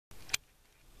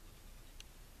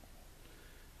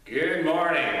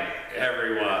morning,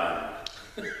 everyone.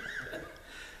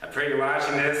 I pray you're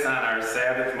watching this on our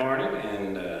Sabbath morning,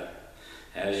 and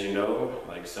as you know,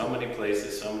 like so many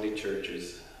places, so many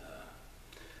churches,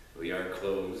 we are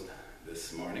closed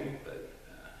this morning, but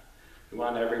we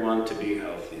want everyone to be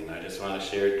healthy, and I just want to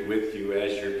share it with you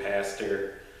as your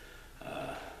pastor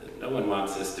that no one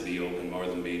wants this to be open more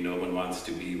than me. No one wants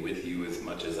to be with you as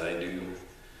much as I do,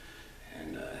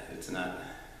 and it's not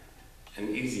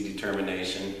an easy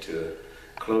determination to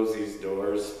close these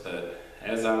doors, but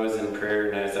as I was in prayer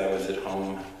and as I was at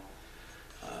home,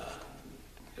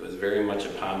 it was very much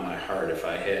upon my heart if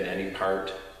I had any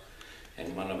part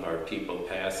in one of our people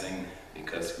passing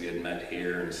because we had met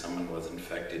here and someone was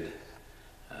infected,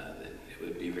 that it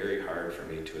would be very hard for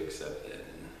me to accept that.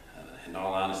 And in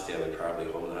all honesty, I would probably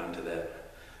hold on to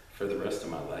that for the rest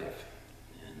of my life.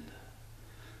 And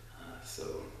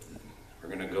so we're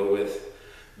going to go with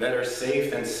better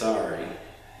safe than sorry,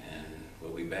 and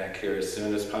we'll be back here as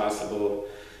soon as possible.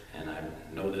 And I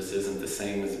know this isn't the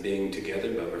same as being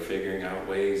together, but we're figuring out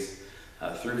ways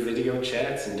through video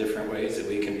chats and different ways that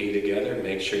we can be together.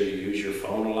 Make sure you use your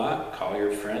phone a lot, call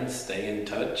your friends, stay in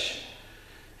touch,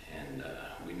 and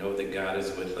we know that God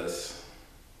is with us,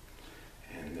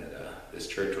 and that this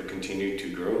church will continue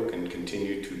to grow and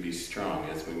continue to be strong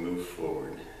as we move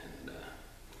forward. And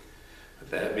with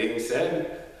that being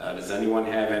said, does anyone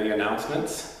have any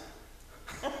announcements?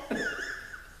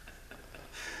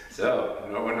 So,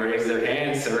 no one raised their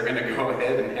hands, so we're going to go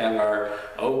ahead and have our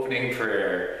opening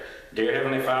prayer. Dear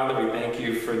Heavenly Father, we thank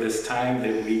you for this time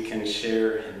that we can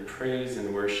share in praise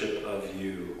and worship of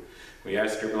you. We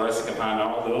ask your blessing upon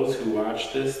all those who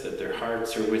watch this, that their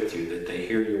hearts are with you, that they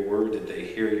hear your word, that they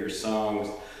hear your songs,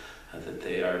 that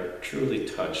they are truly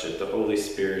touched, that the Holy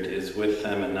Spirit is with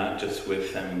them, and not just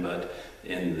with them, but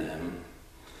in them.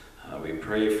 We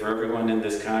pray for everyone in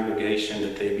this congregation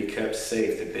that they be kept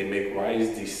safe, that they make wise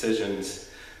decisions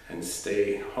and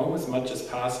stay home as much as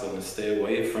possible and stay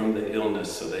away from the illness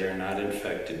so they are not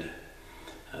infected,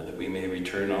 that we may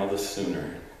return all the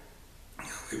sooner.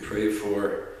 We pray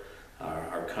for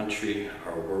our country,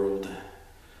 our world.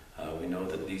 We know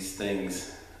that these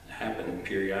things happen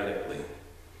periodically,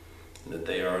 and that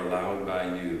they are allowed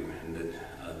by you, and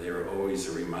that they are always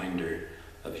a reminder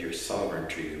of your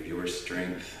sovereignty, of your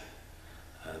strength,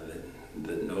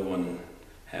 that no one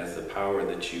has the power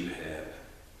that you have.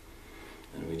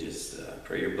 And we just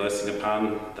pray your blessing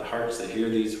upon the hearts that hear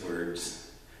these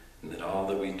words, and that all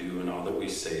that we do and all that we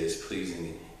say is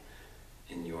pleasing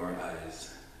in your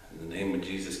eyes. In the name of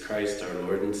Jesus Christ, our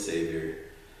Lord and Savior,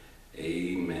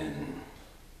 amen.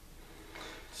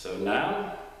 So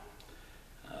now,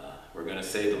 we're going to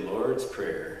say the Lord's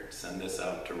Prayer. Send this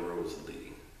out to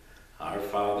Rosalie. Our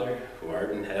Father, who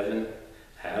art in heaven,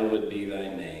 hallowed be thy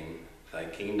name. Thy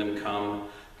kingdom come,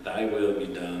 thy will be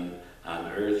done, on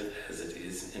earth as it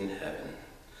is in heaven.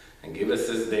 And give us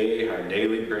this day our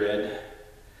daily bread,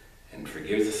 and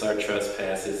forgive us our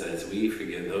trespasses as we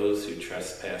forgive those who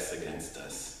trespass against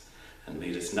us. And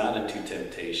lead us not into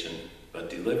temptation,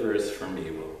 but deliver us from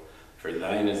evil. For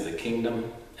thine is the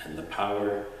kingdom, and the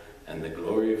power, and the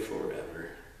glory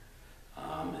forever.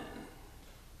 Amen.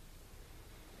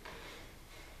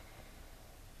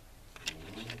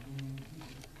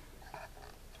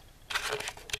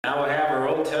 Now we'll have our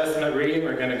Old Testament reading.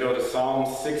 We're going to go to Psalm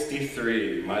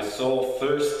 63. My soul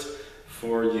thirsts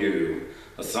for you.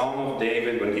 A psalm of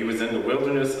David when he was in the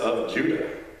wilderness of Judah.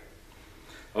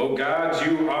 O God,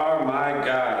 you are my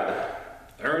God.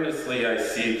 Earnestly I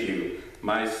seek you.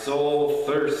 My soul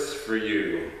thirsts for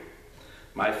you.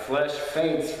 My flesh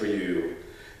faints for you,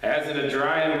 as in a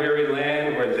dry and weary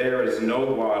land where there is no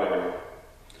water.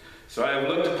 So I have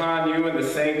looked upon you in the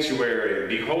sanctuary,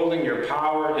 beholding your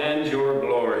power and your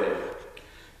glory.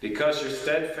 Because your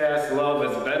steadfast love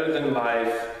is better than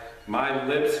life, my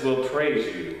lips will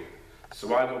praise you.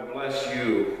 So I will bless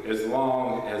you as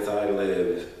long as I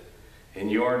live. In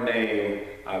your name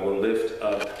I will lift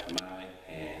up my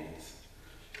hands.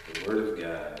 The word of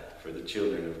God for the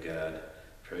children of God.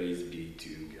 Praise be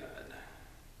to God.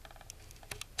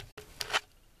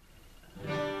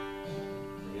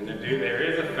 We're going to do There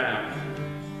Is a Fountain.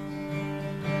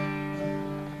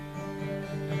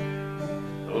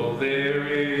 Oh, there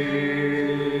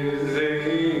is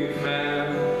a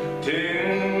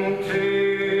fountain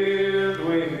filled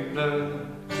with blood,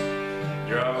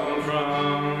 drawn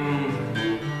from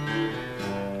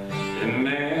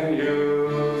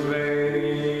Emmanuel's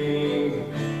vein.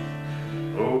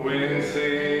 Oh, when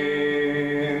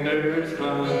sinners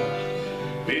plunge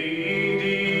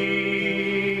beneath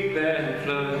that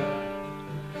flood,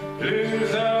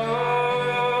 lose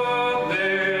all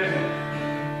their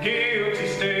guilty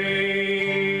stain.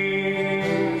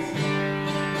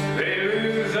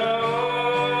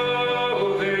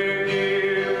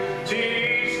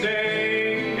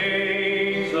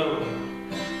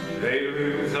 they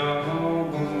lose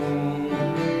all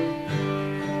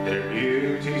their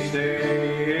beauty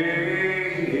stains.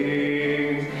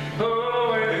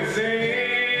 Oh, and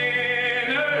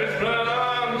sinners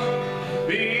plunge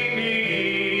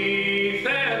beneath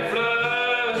that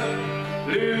flood,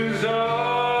 lose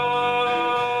all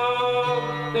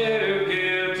their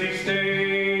guilty stains.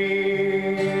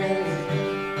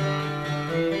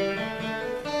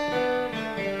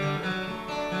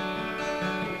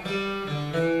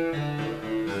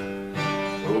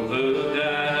 Oh, the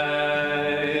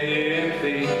dying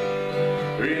thief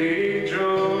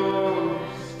rejoice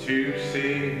to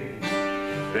see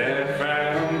that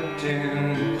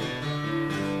fountain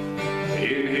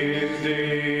in his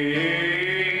day.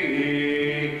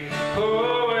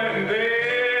 Oh, and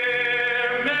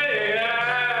there may I,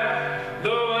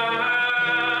 though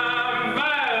I'm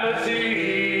vile as he,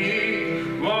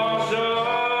 wash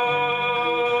all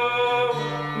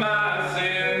my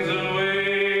sins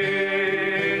away.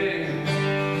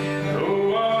 Oh,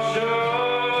 wash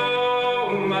all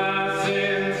my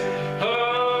sins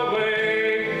away,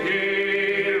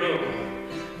 Lord.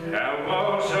 I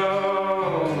wash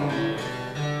all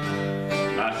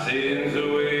my sins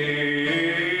away.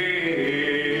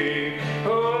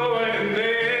 Oh, and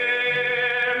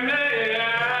there may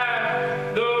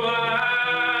I, though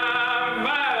I'm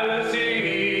vile as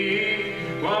he,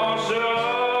 wash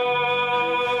all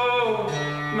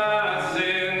my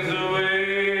sins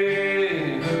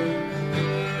away.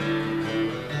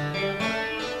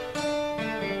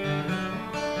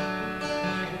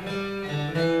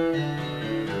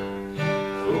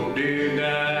 Oh, dear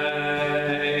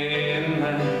dying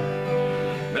man,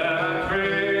 thy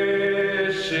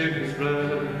precious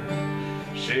blood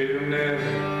shall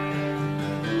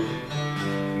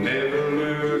never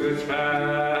lose its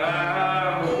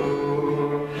power.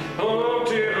 Oh,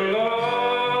 till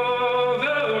all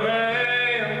the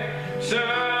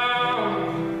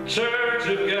ransomed church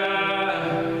of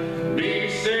God be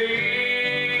saved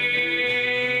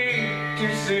to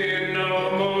sin no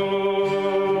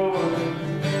more.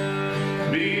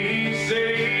 Be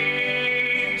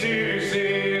saved to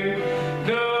sin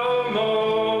no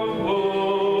more,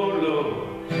 oh Lord.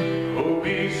 Oh,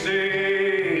 be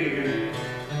saved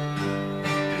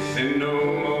to sin no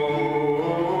more.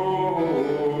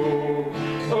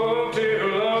 Oh,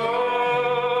 till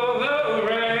all the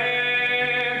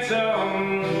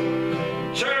ransomed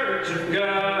church of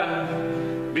God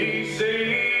be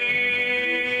saved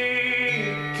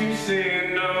to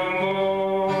sin no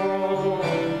more.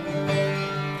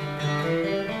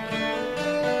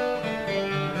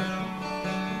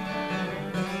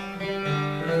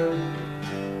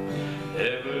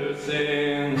 Ever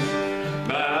since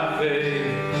by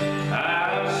faith I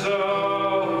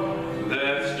saw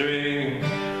that string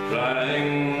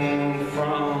flying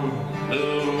from the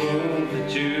womb that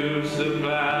you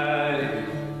supplied.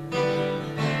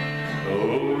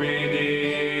 Oh,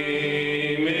 redeeming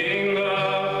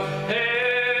love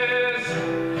has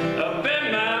been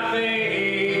my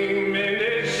theme, and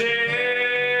it shall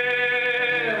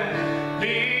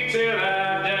be till I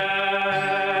die.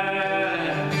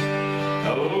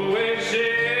 Oh, it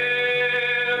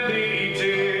shall be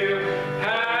till I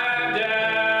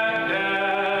die,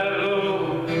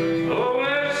 Lord. Oh,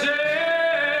 it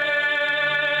shall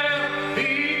be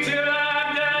till I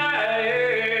die.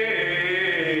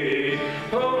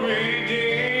 Oh,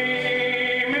 redeeming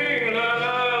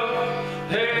love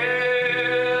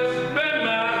has been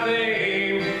my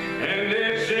theme, and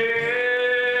it shall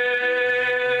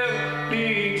be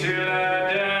till I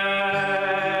die.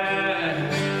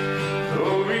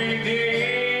 Oh,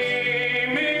 redeeming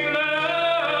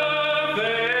love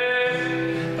has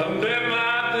been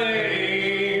my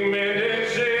theme, and it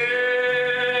shall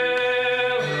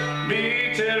be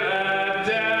till I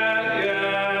die.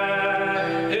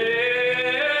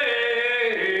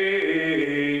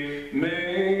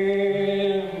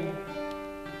 Amen.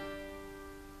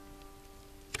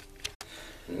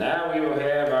 Now we will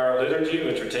have our liturgy,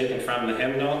 which we're taking from the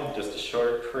hymnal, just a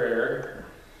short prayer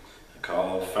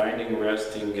called Finding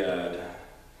Rest in God.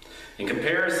 In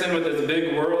comparison with this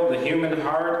big world, the human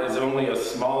heart is only a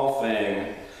small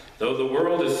thing. Though the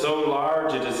world is so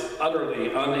large, it is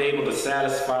utterly unable to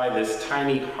satisfy this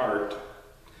tiny heart.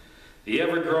 The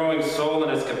ever-growing soul in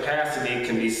its capacity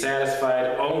can be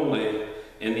satisfied only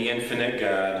in the infinite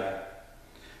God.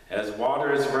 As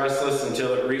water is restless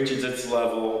until it reaches its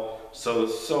level, so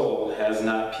the soul has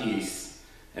not peace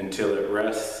until it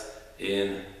rests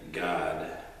in God.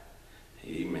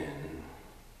 Amen.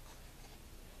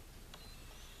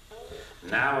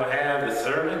 Now I have the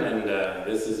sermon, and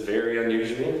this is very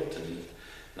unusual to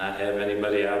not have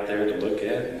anybody out there to look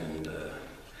at and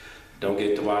Don't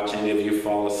get to watch any of you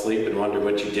fall asleep and wonder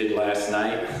what you did last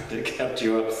night that kept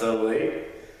you up so late.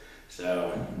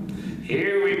 So,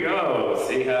 here we go.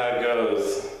 See how it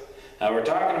goes. We're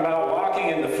talking about walking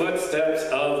in the footsteps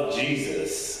of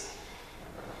Jesus.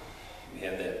 We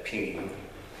have that ping.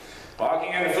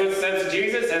 Walking in the footsteps of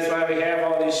Jesus, that's why we have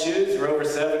all these shoes. We're over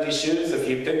 70 shoes. If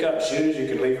you pick up shoes, you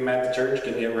can leave them at the church,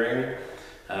 give me a ring.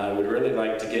 We'd really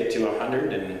like to get to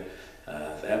 100, and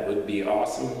that would be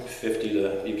awesome. 50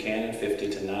 to Buchanan, 50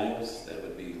 to Niles. That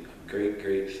would be a great,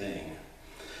 great thing.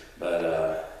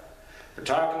 But we're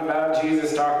talking about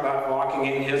Jesus, talking about walking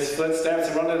in his footsteps.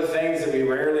 And one of the things that we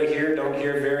rarely hear, don't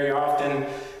hear very often,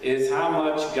 is how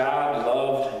much God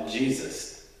loved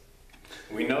Jesus.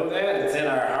 We know that. It's in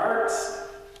our hearts.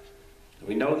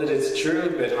 We know that it's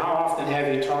true, but how often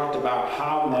have you talked about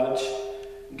how much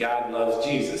God loves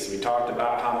Jesus? We talked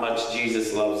about how much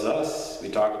Jesus loves us. We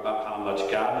talked about how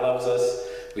much God loves us.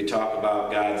 We talked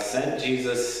about God sent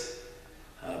Jesus.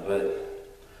 But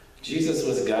Jesus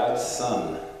was God's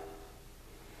son.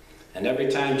 And every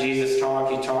time Jesus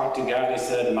talked, he talked to God. He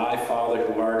said, "My Father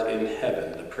who art in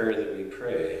heaven," the prayer that we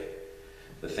pray,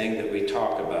 the thing that we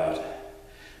talk about.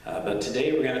 But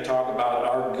today we're going to talk about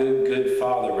our good, good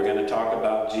Father. We're going to talk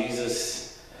about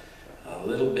Jesus a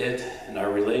little bit in our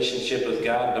relationship with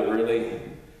God, but really,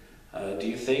 do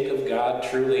you think of God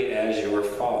truly as your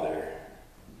Father?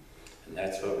 And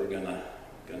that's what we're going to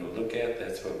look at.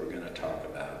 That's what we're going to talk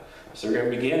about. So we're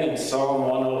going to begin in Psalm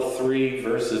 103,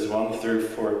 verses 1 through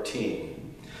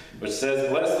 14, which says,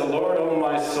 "Bless the Lord, O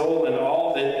my soul, and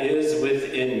all that is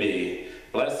within me.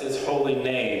 Bless his holy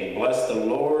name. Bless the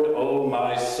Lord, O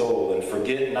my soul, and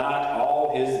forget not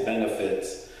all his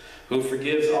benefits, who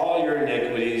forgives all your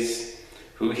iniquities,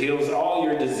 who heals all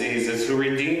your diseases, who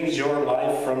redeems your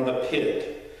life from the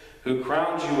pit, who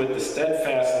crowns you with the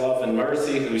steadfast love and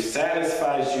mercy, who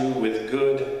satisfies you with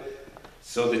good,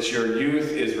 so that your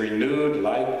youth is renewed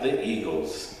like the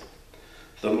eagles.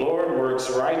 The Lord works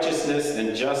righteousness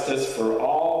and justice for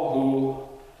all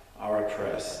who are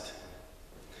oppressed.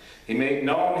 He made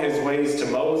known his ways to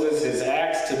Moses, his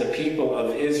acts to the people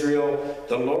of Israel.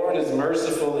 The Lord is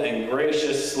merciful and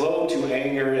gracious, slow to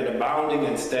anger, and abounding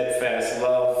in steadfast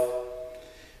love.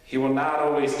 He will not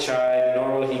always chide,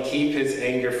 nor will he keep his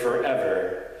anger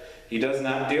forever. He does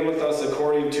not deal with us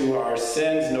according to our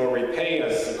sins, nor repay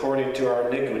us according to our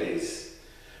iniquities.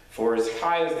 For as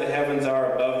high as the heavens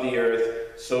are above the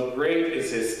earth, so great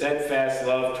is his steadfast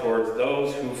love towards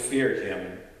those who fear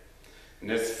him. And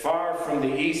as far from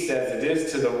the east as it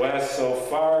is to the west, so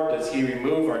far does he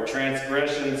remove our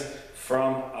transgressions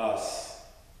from us.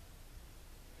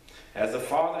 As the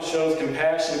Father shows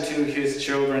compassion to his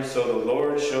children, so the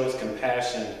Lord shows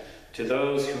compassion to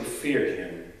those who fear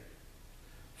him.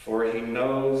 For he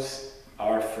knows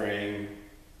our frame.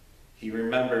 He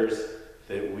remembers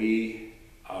that we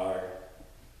are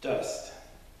dust."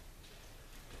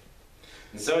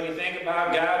 And so when you think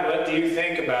about God, what do you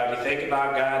think about? You think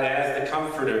about God as the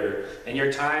comforter. In your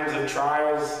times of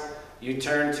trials, you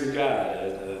turn to God.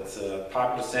 It's a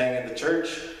popular saying in the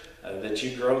church that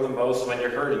you grow the most when you're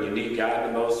hurting. You need God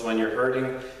the most when you're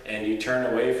hurting, and you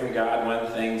turn away from God when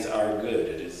things are good.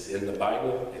 It is in the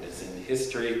Bible. It is in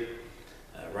history.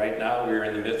 Right now, we are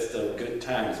in the midst of good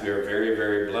times. We are very,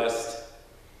 very blessed,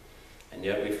 and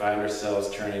yet we find ourselves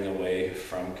turning away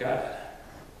from God.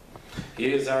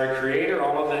 He is our creator.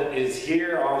 All that is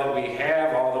here, all that we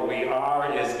have, all that we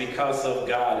are is because of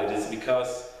God. It is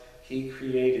because he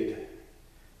created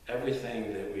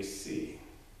everything that we see.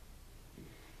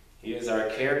 He is our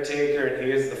caretaker, and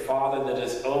he is the Father that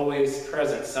is always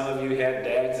present. Some of you had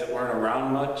dads that weren't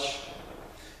around much,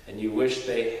 and you wish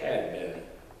they had been.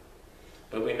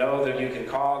 But we know that you can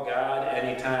call God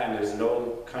anytime. There's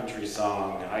no country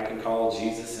song. I can call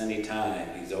Jesus anytime.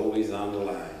 He's always on the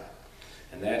line.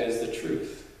 And that is the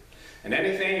truth. And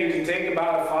anything you can think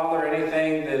about a father,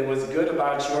 anything that was good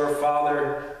about your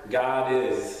father, God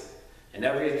is. And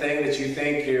everything that you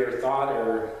think or thought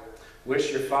or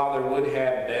wish your father would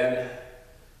have been,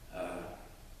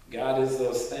 God is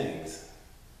those things.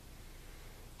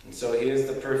 And so he is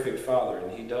the perfect Father,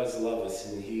 and he does love us,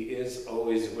 and he is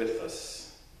always with us.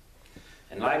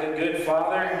 And like a good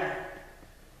father,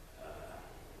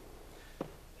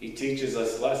 he teaches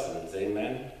us lessons,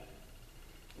 amen?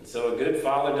 And so a good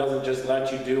father doesn't just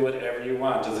let you do whatever you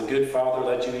want. Does a good father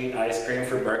let you eat ice cream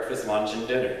for breakfast, lunch, and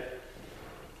dinner?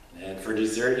 And for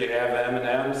dessert you have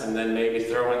M&Ms, and then maybe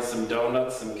throw in some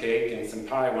donuts, some cake, and some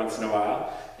pie once in a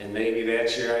while, and maybe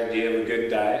that's your idea of a good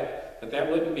diet. But that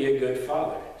wouldn't be a good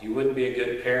father. You wouldn't be a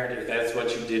good parent if that's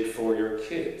what you did for your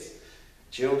kids.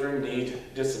 Children need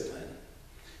discipline.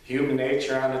 Human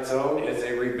nature on its own is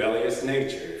a rebellious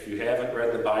nature. If you haven't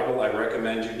read the Bible, I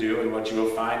recommend you do, and what you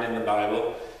will find in the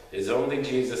Bible is only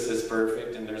Jesus is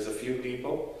perfect, and there's a few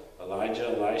people, Elijah,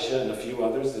 Elisha, and a few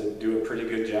others that do a pretty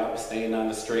good job staying on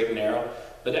the straight and narrow,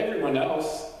 but everyone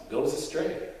else goes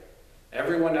astray.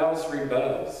 Everyone else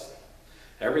rebels.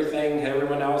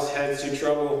 Everyone else heads to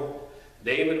trouble.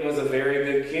 David was a very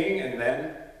good king, and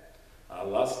then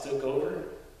lust took over.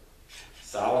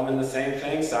 Solomon, the same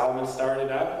thing. Solomon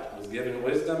started out, was given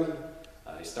wisdom.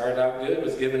 He started out good,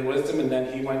 was given wisdom, and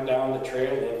then he went down the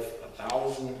trail of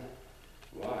 1,000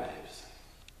 wives.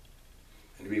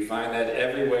 And we find that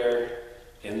everywhere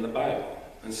in the Bible.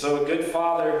 And so a good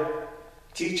father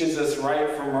teaches us right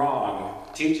from wrong,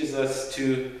 teaches us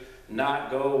to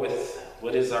not go with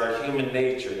what is our human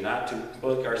nature, not to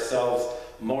book ourselves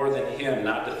more than him,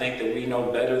 not to think that we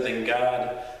know better than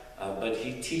God, but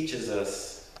he teaches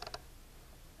us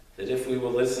that if we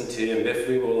will listen to him, if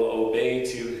we will obey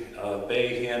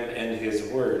him and his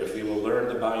word, if we will learn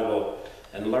the Bible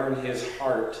and learn his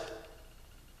heart,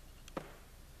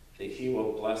 that he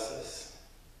will bless us.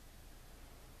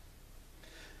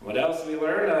 What else we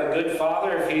learn? A good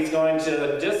father, if he's going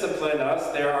to discipline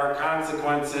us, there are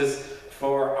consequences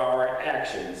for our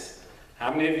actions.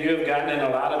 How many of you have gotten in a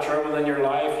lot of trouble in your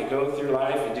life? You go through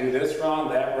life, you do this wrong,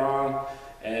 that wrong,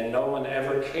 and no one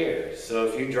ever cares. So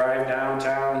if you drive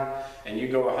downtown and you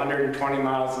go 120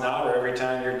 miles an hour every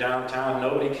time you're downtown,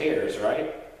 nobody cares,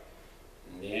 right?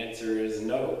 And the answer is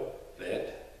no,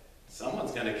 that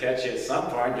someone's going to catch you at some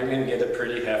point. You're going to get a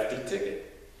pretty hefty ticket.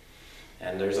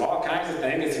 And there's all kinds of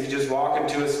things. If you just walk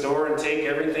into a store and take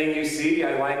everything you see,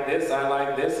 I like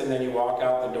this, and then you walk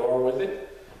out the door with it.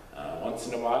 Once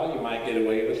in a while, you might get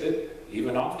away with it.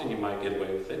 Even often, you might get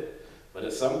away with it. But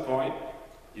at some point,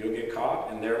 you'll get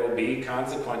caught, and there will be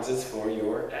consequences for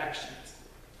your actions.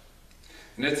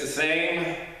 And it's the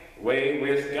same way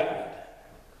with God.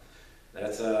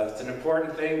 It's an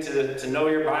important thing to know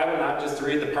your Bible, not just to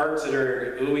read the parts that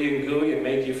are ooey and gooey and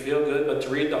make you feel good, but to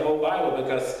read the whole Bible,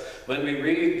 because when we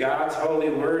read God's holy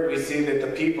word, we see that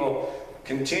the people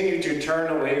continue to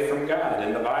turn away from God.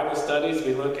 In the Bible studies,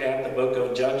 we look at the book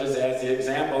of Judges as the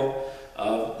example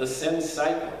of the sin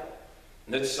cycle.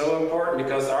 And it's so important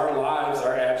because our lives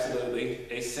are absolutely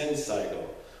a sin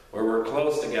cycle, where we're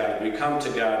close to God, we come to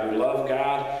God, we love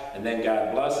God, and then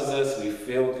God blesses us, we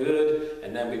feel good,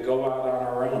 and then we go out on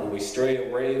our own. We stray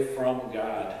away from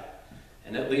God,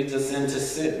 and it leads us into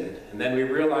sin. And then we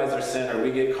realize our sin, or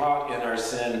we get caught in our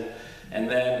sin, and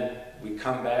then we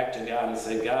come back to God and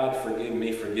say, God, forgive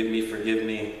me, forgive me, forgive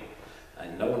me. I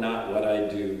know not what I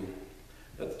do.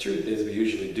 But the truth is, we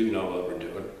usually do know what we're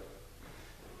doing.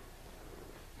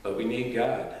 But we need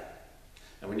God.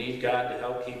 And we need God to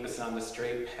help keep us on the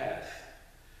straight path.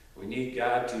 We need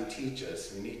God to teach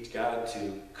us. We need God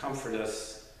to comfort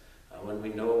us when we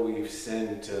know we've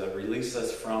sinned, to release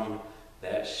us from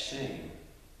that shame.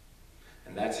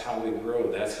 And that's how we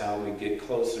grow. That's how we get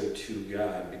closer to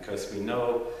God, because we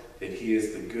know that he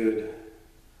is the good,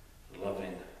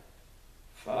 loving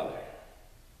Father.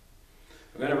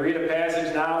 We're going to read a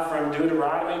passage now from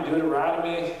Deuteronomy.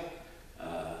 Deuteronomy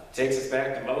takes us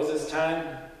back to Moses' time.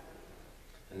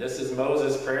 And this is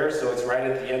Moses' prayer, so it's right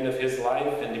at the end of his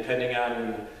life. And depending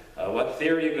on what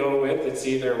theory you go with, it's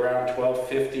either around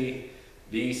 1250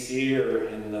 BC or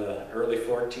in the early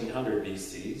 1400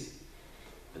 BCs.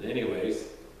 But anyways,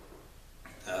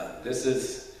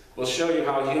 we'll show you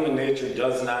how human nature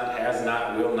does not, has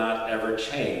not, will not ever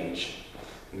change.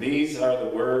 And these are the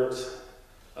words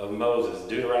of Moses,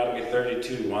 Deuteronomy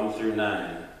 32, 1 through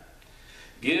 9.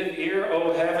 Give ear,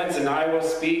 O heavens, and I will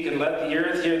speak, and let the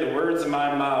earth hear the words of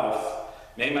my mouth.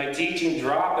 May my teaching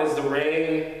drop as the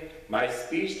rain, my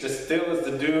speech distill as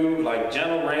the dew, like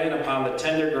gentle rain upon the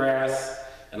tender grass,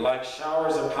 and like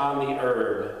showers upon the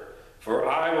herb. For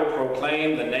I will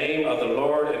proclaim the name of the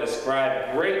Lord and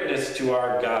ascribe greatness to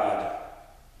our God.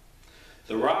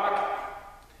 The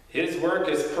rock, his work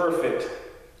is perfect,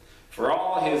 for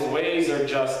all his ways are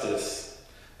justice.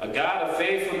 A God of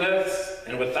faithfulness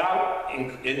and without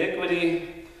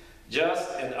iniquity,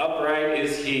 just and upright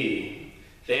is he.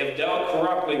 They have dealt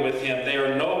corruptly with him. They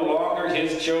are no longer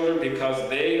his children because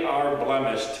they are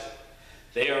blemished.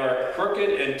 They are a crooked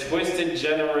and twisted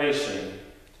generation.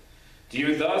 Do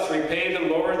you thus repay the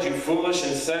Lord, you foolish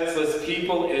and senseless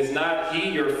people? Is not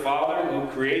he your Father who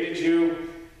created you,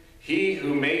 he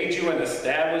who made you and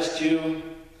established you?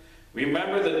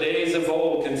 Remember the days of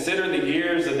old, consider the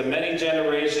years of the many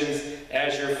generations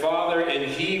as your Father, and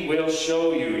he will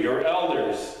show you your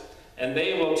elders, and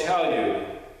they will tell you.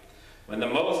 When the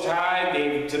Most High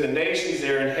gave to the nations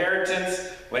their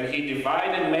inheritance, when he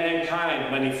divided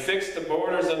mankind, when he fixed the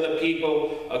borders of the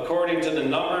people according to the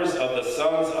numbers of the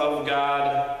sons of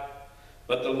God.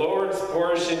 But the Lord's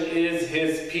portion is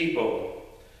his people.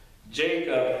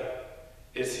 Jacob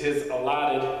is his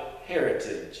allotted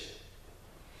heritage.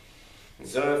 And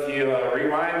so if you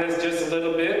rewind this just a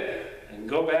little bit and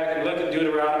go back and look at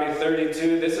Deuteronomy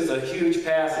 32, this is a huge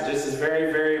passage. This is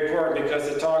very, very important because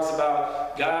it talks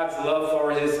about God's love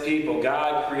for his people.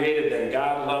 God created them.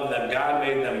 God loved them. God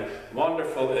made them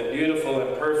wonderful and beautiful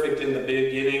and perfect in the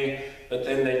beginning, but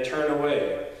then they turn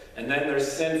away. And then they're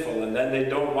sinful, and then they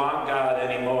don't want God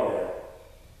anymore.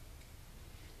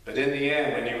 But in the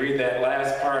end, when you read that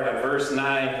last part of verse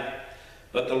 9,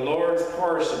 but the Lord's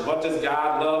portion, what does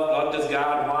God love? What does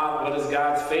God want? What is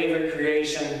God's favorite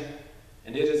creation?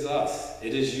 And it is us.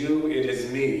 It is you. It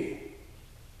is me.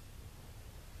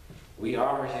 We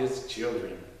are his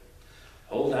children.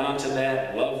 Hold on to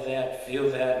that. Love that. Feel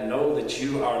that. Know that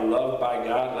you are loved by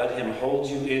God. Let him hold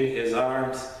you in his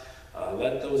arms.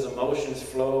 Let those emotions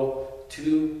flow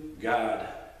to God.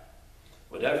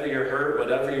 Whatever your hurt,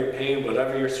 whatever your pain,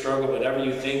 whatever your struggle, whatever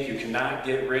you think you cannot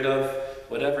get rid of,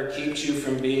 whatever keeps you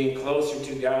from being closer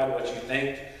to God, what you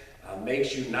think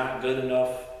makes you not good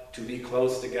enough to be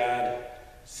close to God,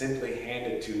 simply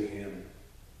hand it to him.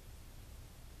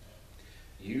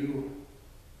 You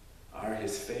are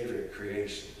his favorite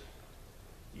creation.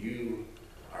 You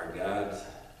are God's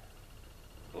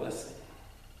blessing.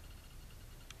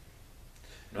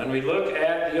 When we look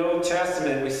at the Old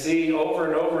Testament, we see over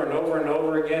and over and over and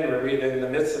over again, we're reading in the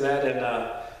midst of that, and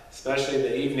especially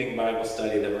the evening Bible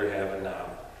study that we're having now.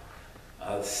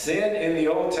 Sin in the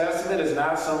Old Testament is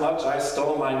not so much I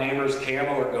stole my neighbor's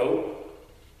camel or goat.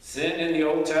 Sin in the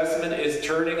Old Testament is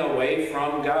turning away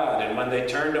from God. And when they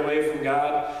turned away from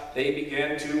God, they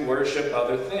began to worship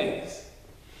other things.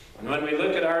 And when we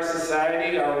look at our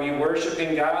society, are we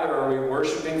worshiping God or are we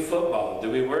worshiping football? Do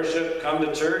we worship, come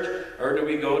to church, or do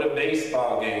we go to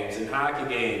baseball games and hockey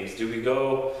games? Do we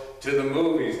go to the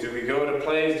movies? Do we go to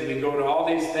plays? Do we go to all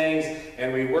these things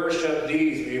and we worship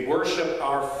these? We worship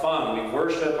our fun. We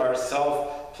worship our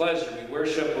self-pleasure. We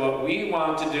worship what we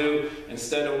want to do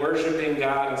instead of worshiping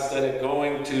God, instead of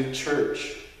going to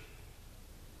church.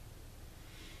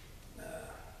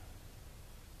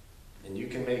 And you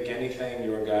can make anything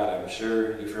your God. I'm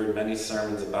sure you've heard many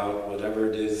sermons about whatever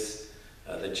it is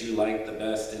that you like the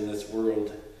best in this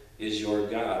world is your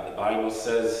God. The Bible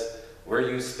says, where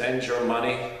you spend your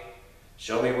money,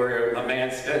 show me where a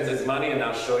man spends his money, and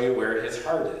I'll show you where his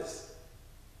heart is.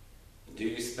 Do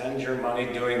you spend your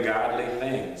money doing godly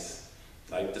things,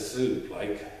 like the soup,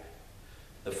 like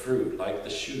the fruit, like the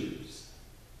shoes,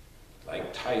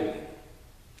 like tithing?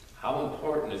 How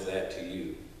important is that to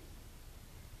you?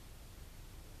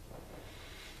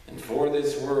 And for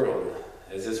this world,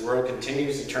 as this world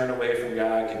continues to turn away from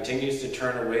God, continues to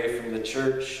turn away from the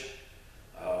church,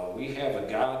 we have a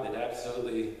God that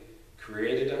absolutely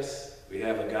created us. We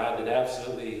have a God that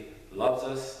absolutely loves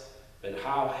us. But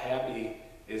how happy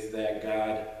is that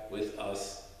God with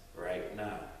us right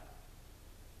now?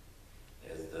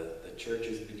 As the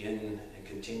churches begin and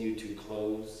continue to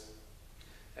close,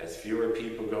 as fewer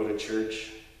people go to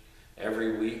church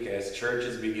every week, as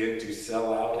churches begin to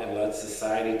sell out and let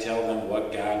society tell them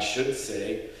what God should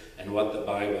say and what the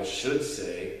Bible should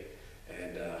say.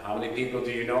 And how many people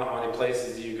do you know, how many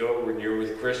places do you go when you're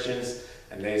with Christians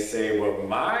and they say, well,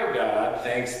 my God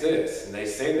thinks this. And they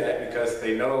say that because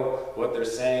they know what they're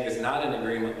saying is not in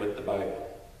agreement with the Bible.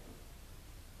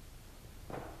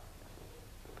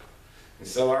 And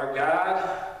so our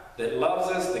God that loves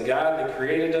us, the God that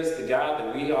created us, the God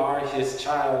that we are his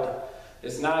child,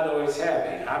 is not always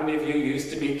happy. How many of you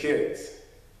used to be kids?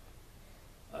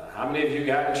 How many of you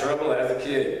got in trouble as a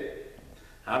kid?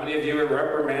 How many of you were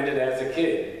reprimanded as a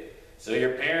kid? So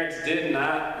your parents did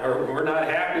not, or were not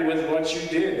happy with what you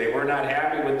did. They were not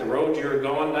happy with the road you were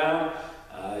going down.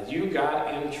 You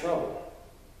got in trouble.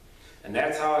 And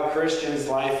that's how a Christian's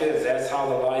life is. That's how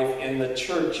the life in the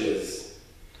church is.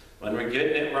 When we're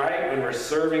getting it right, when we're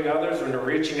serving others, when we're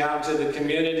reaching out to the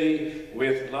community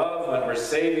with love, when we're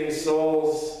saving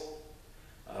souls,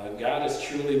 God is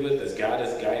truly with us. God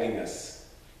is guiding us,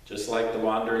 just like the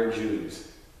wandering Jews.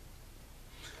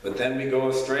 But then we go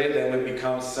astray, then we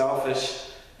become selfish,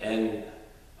 and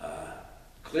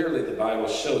clearly the Bible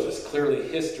shows us, clearly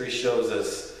history shows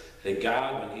us that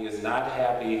God, when he is not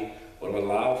happy, will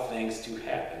allow things to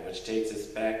happen, which takes us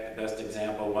back, the best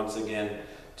example, once again,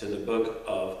 to the book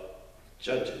of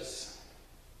Judges.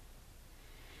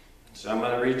 So I'm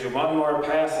going to read you one more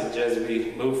passage as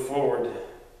we move forward,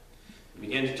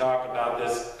 begin to talk about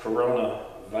this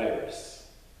coronavirus.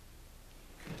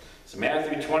 So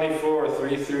Matthew 24,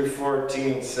 3 through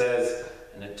 14 says,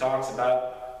 and it talks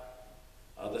about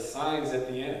the signs at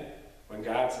the end, when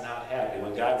God's not happy,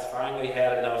 when God's finally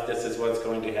had enough, this is what's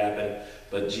going to happen.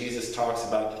 But Jesus talks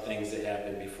about the things that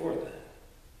happened before then.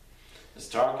 It's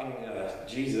talking,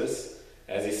 Jesus,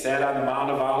 as he sat on the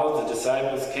Mount of Olives, the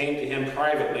disciples came to him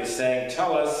privately, saying,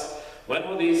 "Tell us, when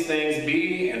will these things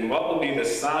be, and what will be the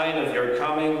sign of your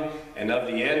coming and of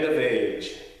the end of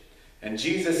age?" And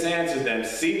Jesus answered them,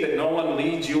 "See that no one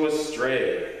leads you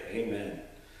astray." Amen.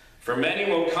 "For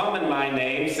many will come in my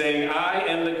name, saying, 'I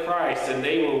am the Christ,' and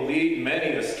they will lead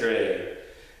many astray.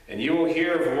 And you will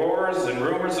hear of wars and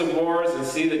rumors of wars, and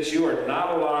see that you are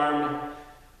not alarmed,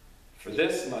 for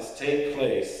this must take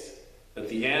place, but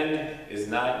the end is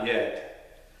not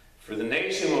yet. For the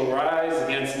nation will rise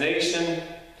against nation,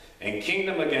 and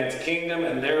kingdom against kingdom,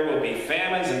 and there will be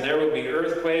famines, and there will be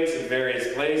earthquakes in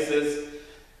various places.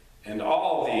 And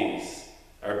all these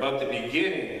are but the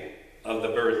beginning of the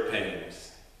birth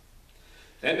pains.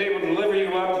 Then they will deliver you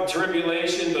up to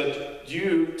tribulation, but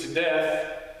you to death,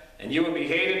 and you will be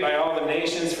hated by all the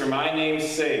nations for my name's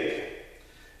sake.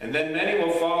 And then many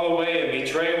will fall away and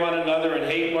betray one another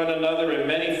and hate one another, and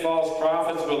many false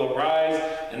prophets will arise,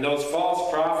 and those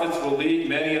false prophets will lead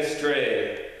many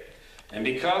astray. And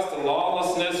because the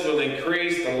lawlessness will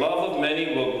increase, the love of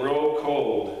many will grow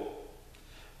cold.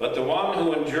 But the one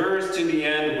who endures to the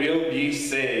end will be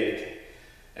saved.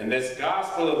 And this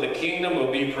gospel of the kingdom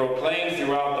will be proclaimed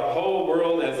throughout the whole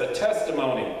world as a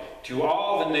testimony to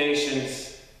all the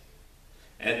nations,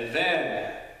 and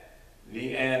then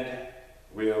the end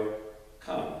will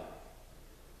come."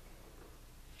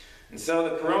 And so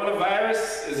the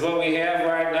coronavirus is what we have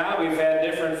right now. We've had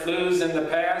different flus in the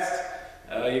past.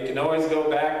 You can always go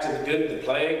back to the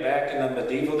plague back in the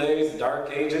medieval days, the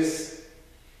Dark Ages,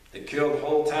 that killed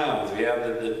whole towns. We have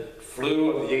the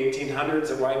flu of the 1800s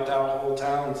that wiped out whole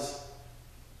towns.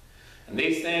 And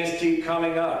these things keep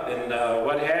coming up. And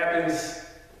what happens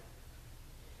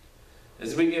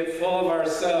is we get full of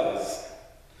ourselves.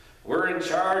 We're in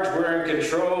charge, we're in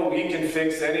control, we can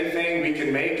fix anything, we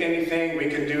can make anything, we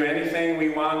can do anything we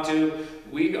want to.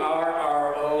 We are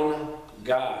our own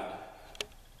God.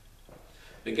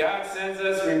 But God sends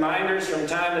us reminders from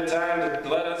time to time to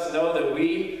let us know that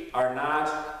we are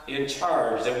not in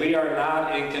charge, that we are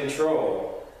not in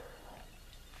control.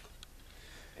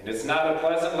 And it's not a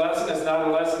pleasant lesson. It's not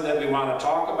a lesson that we want to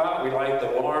talk about. We like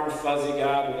the warm, fuzzy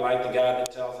God. We like the God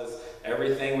that tells us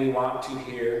everything we want to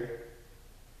hear.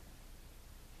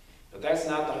 But that's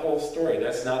not the whole story.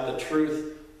 That's not the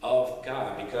truth of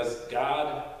God, because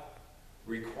God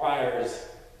requires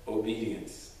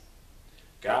obedience.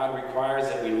 God requires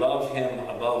that we love him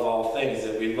above all things,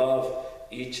 that we love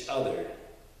each other.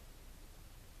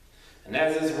 And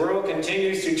as this world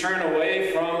continues to turn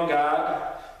away from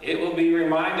God, it will be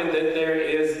reminded that there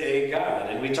is a God.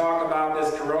 And we talk about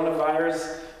this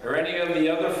coronavirus or any of the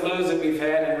other flus that we've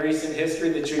had in recent history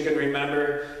that you can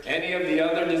remember, any of the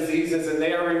other diseases, and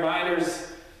they are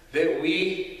reminders that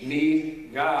we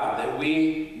need God, that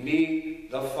we need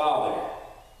the Father.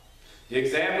 The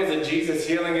examples of Jesus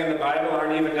healing in the Bible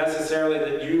aren't even necessarily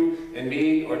that you and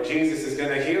me or Jesus is going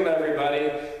to heal everybody.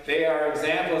 They are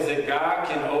examples that God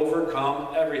can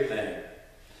overcome everything.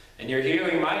 And your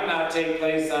healing might not take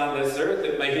place on this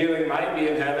earth. My healing might be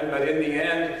in heaven, but in the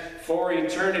end, for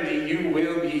eternity, you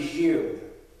will be healed.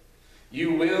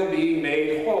 You will be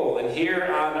made whole. And here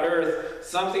on earth,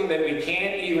 something that we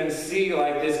can't even see,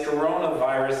 like this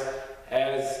coronavirus,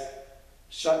 has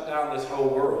shut down this whole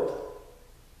world.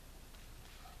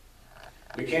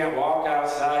 We can't walk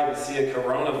outside and see a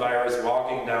coronavirus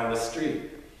walking down the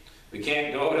street. We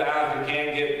can't go down, we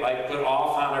can't get put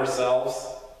off on ourselves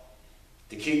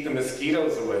to keep the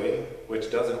mosquitoes away,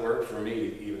 which doesn't work for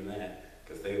me, even that,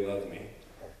 because they love me.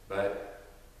 But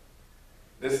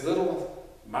this little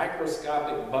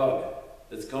microscopic bug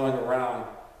that's going around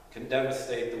can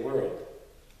devastate the world.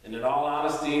 And in all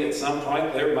honesty, at some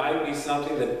point, there might be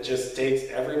something that just takes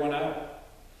everyone out.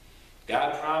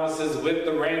 God promises with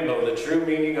the rainbow, the true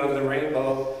meaning of the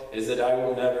rainbow is that I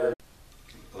will never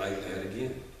like that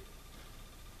again.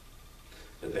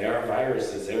 But there are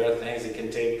viruses, there are things that can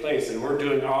take place, and we're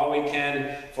doing all we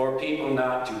can for people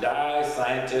not to die.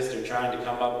 Scientists are trying to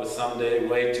come up with someday a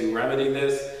way to remedy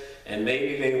this, and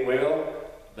maybe they will,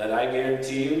 but I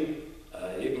guarantee you,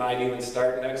 it might even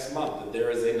start next month, that there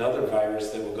is another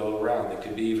virus that will go around that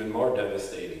could be even more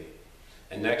devastating.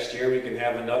 And next year we can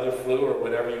have another flu, or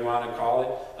whatever you want to call it,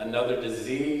 another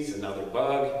disease, another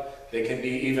bug that can be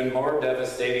even more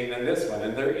devastating than this one.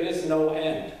 And there is no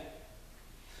end.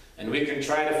 And we can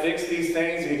try to fix these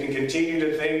things. We can continue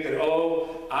to think that,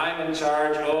 oh, I'm in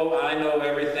charge. Oh, I know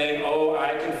everything. Oh,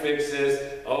 I can fix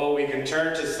this. Oh, we can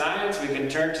turn to science. We can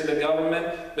turn to the government.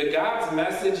 But God's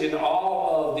message in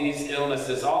all of these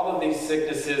illnesses, all of these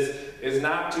sicknesses, is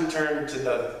not to turn to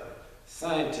the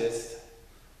scientists,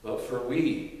 but for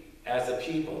we as a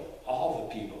people, all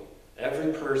the people,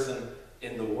 every person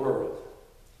in the world,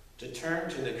 to turn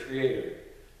to the Creator,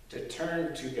 to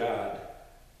turn to God,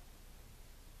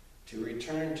 to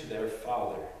return to their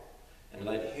Father, and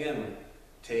let Him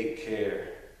take care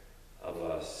of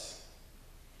us.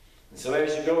 And so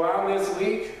as you go on this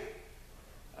week,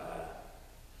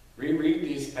 reread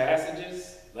these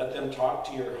passages, let them talk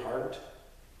to your heart.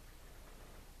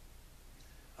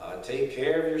 Take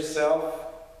care of yourself,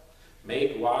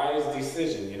 make wise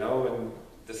decisions. You know, when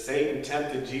the Satan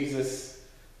tempted Jesus,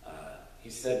 he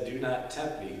said, do not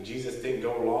tempt me. Jesus didn't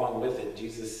go along with it.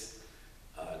 Jesus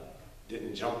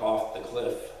didn't jump off the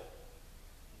cliff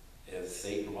as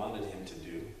Satan wanted him to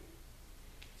do.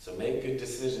 So make good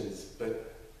decisions,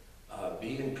 but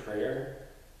be in prayer.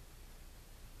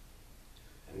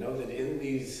 And know that in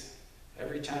these,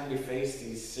 every time we face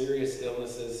these serious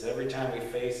illnesses, every time we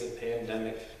face a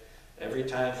pandemic, every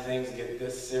time things get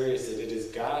this serious, that it is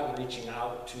God reaching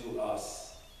out to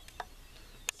us,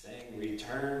 saying,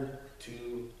 return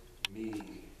to me.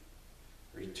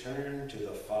 Return to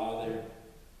the Father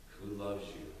who loves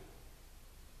you.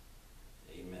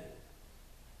 Amen.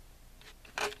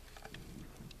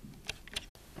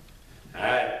 All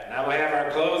right, now we have our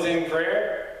closing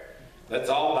prayer. Let's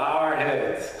all bow our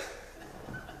heads.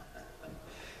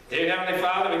 Dear Heavenly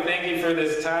Father, we thank you for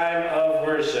this time of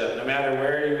worship. No matter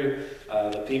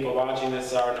where the people watching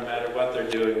this are, no matter what they're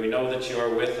doing, we know that you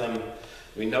are with them.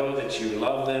 We know that you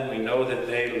love them. We know that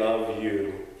they love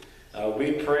you.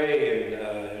 We pray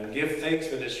and give thanks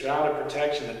for the shroud of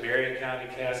protection that Berrien County,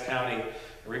 Cass County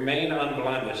remain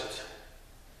unblemished.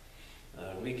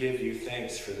 We give you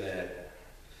thanks for that.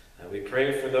 We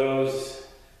pray for those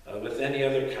with any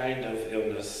other kind of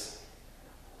illness,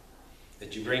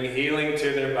 that you bring healing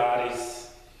to their bodies,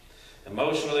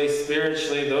 emotionally,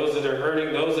 spiritually, those that are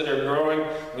hurting, those that are growing.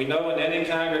 We know in any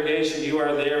congregation you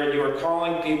are there and you are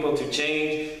calling people to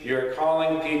change. You are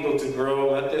calling people to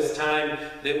grow. Let this time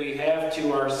that we have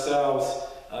to ourselves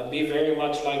be very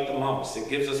much like the monks. It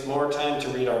gives us more time to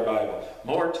read our Bible,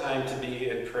 more time to be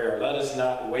in prayer. Let us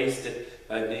not waste it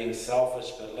by being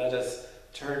selfish, but let us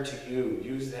turn to you.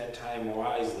 Use that time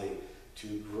wisely to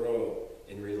grow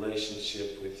in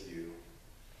relationship with you.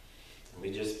 And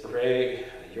we just pray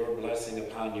your blessing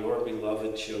upon your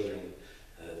beloved children,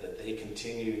 that they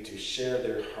continue to share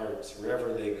their hearts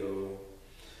wherever they go,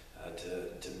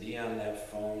 to be on that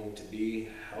phone, to be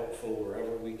helpful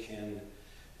wherever we can,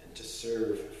 and to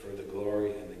serve for the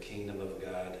glory and the kingdom of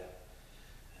God.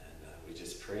 And we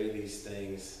just pray these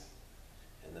things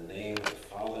in the name of the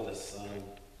Father, the Son,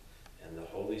 and the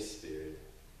Holy Spirit.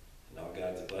 And all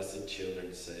God's blessed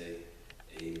children say,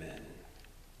 amen.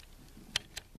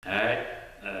 All right.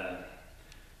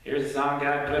 Here's a song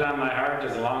God put on my heart.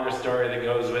 There's a longer story that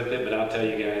goes with it, but I'll tell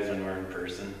you guys when we're in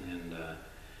person. And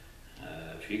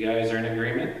if you guys are in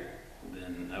agreement,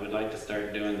 then I would like to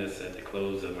start doing this at the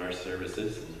close of our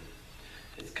services. And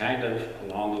it's kind of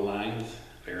along the lines,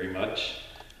 very much,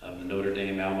 of the Notre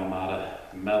Dame Alma Mater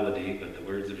melody, but the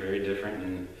words are very different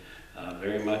and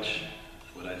very much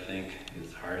what I think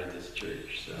is the heart of this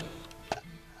church. So,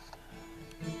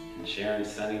 and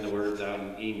Sharon's sending the words out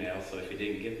in email, so if you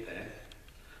didn't get that,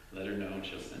 let her know and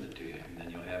she'll send it to you, and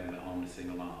then you'll have them at home to sing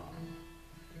along.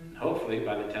 And hopefully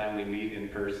by the time we meet in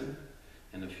person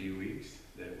in a few weeks,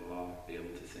 that we'll all be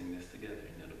able to sing this together,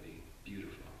 and it'll be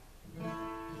beautiful.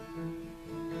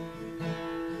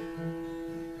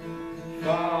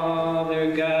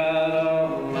 Father God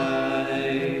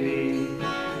Almighty,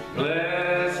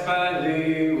 blessed by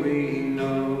thee we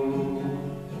know,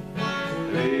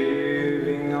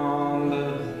 living on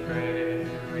the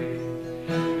prairie,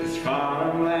 this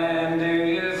farmland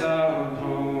is our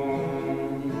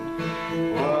home.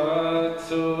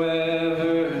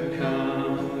 Whatsoever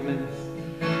cometh,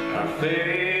 our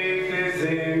faith is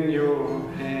in your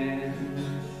hands,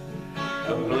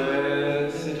 a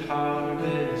blessed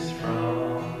harvest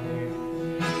from you,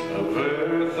 of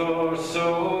earth or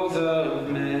souls of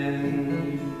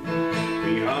men.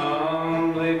 We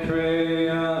humbly pray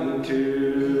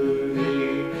unto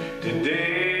thee,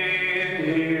 today and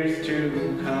years to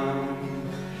come.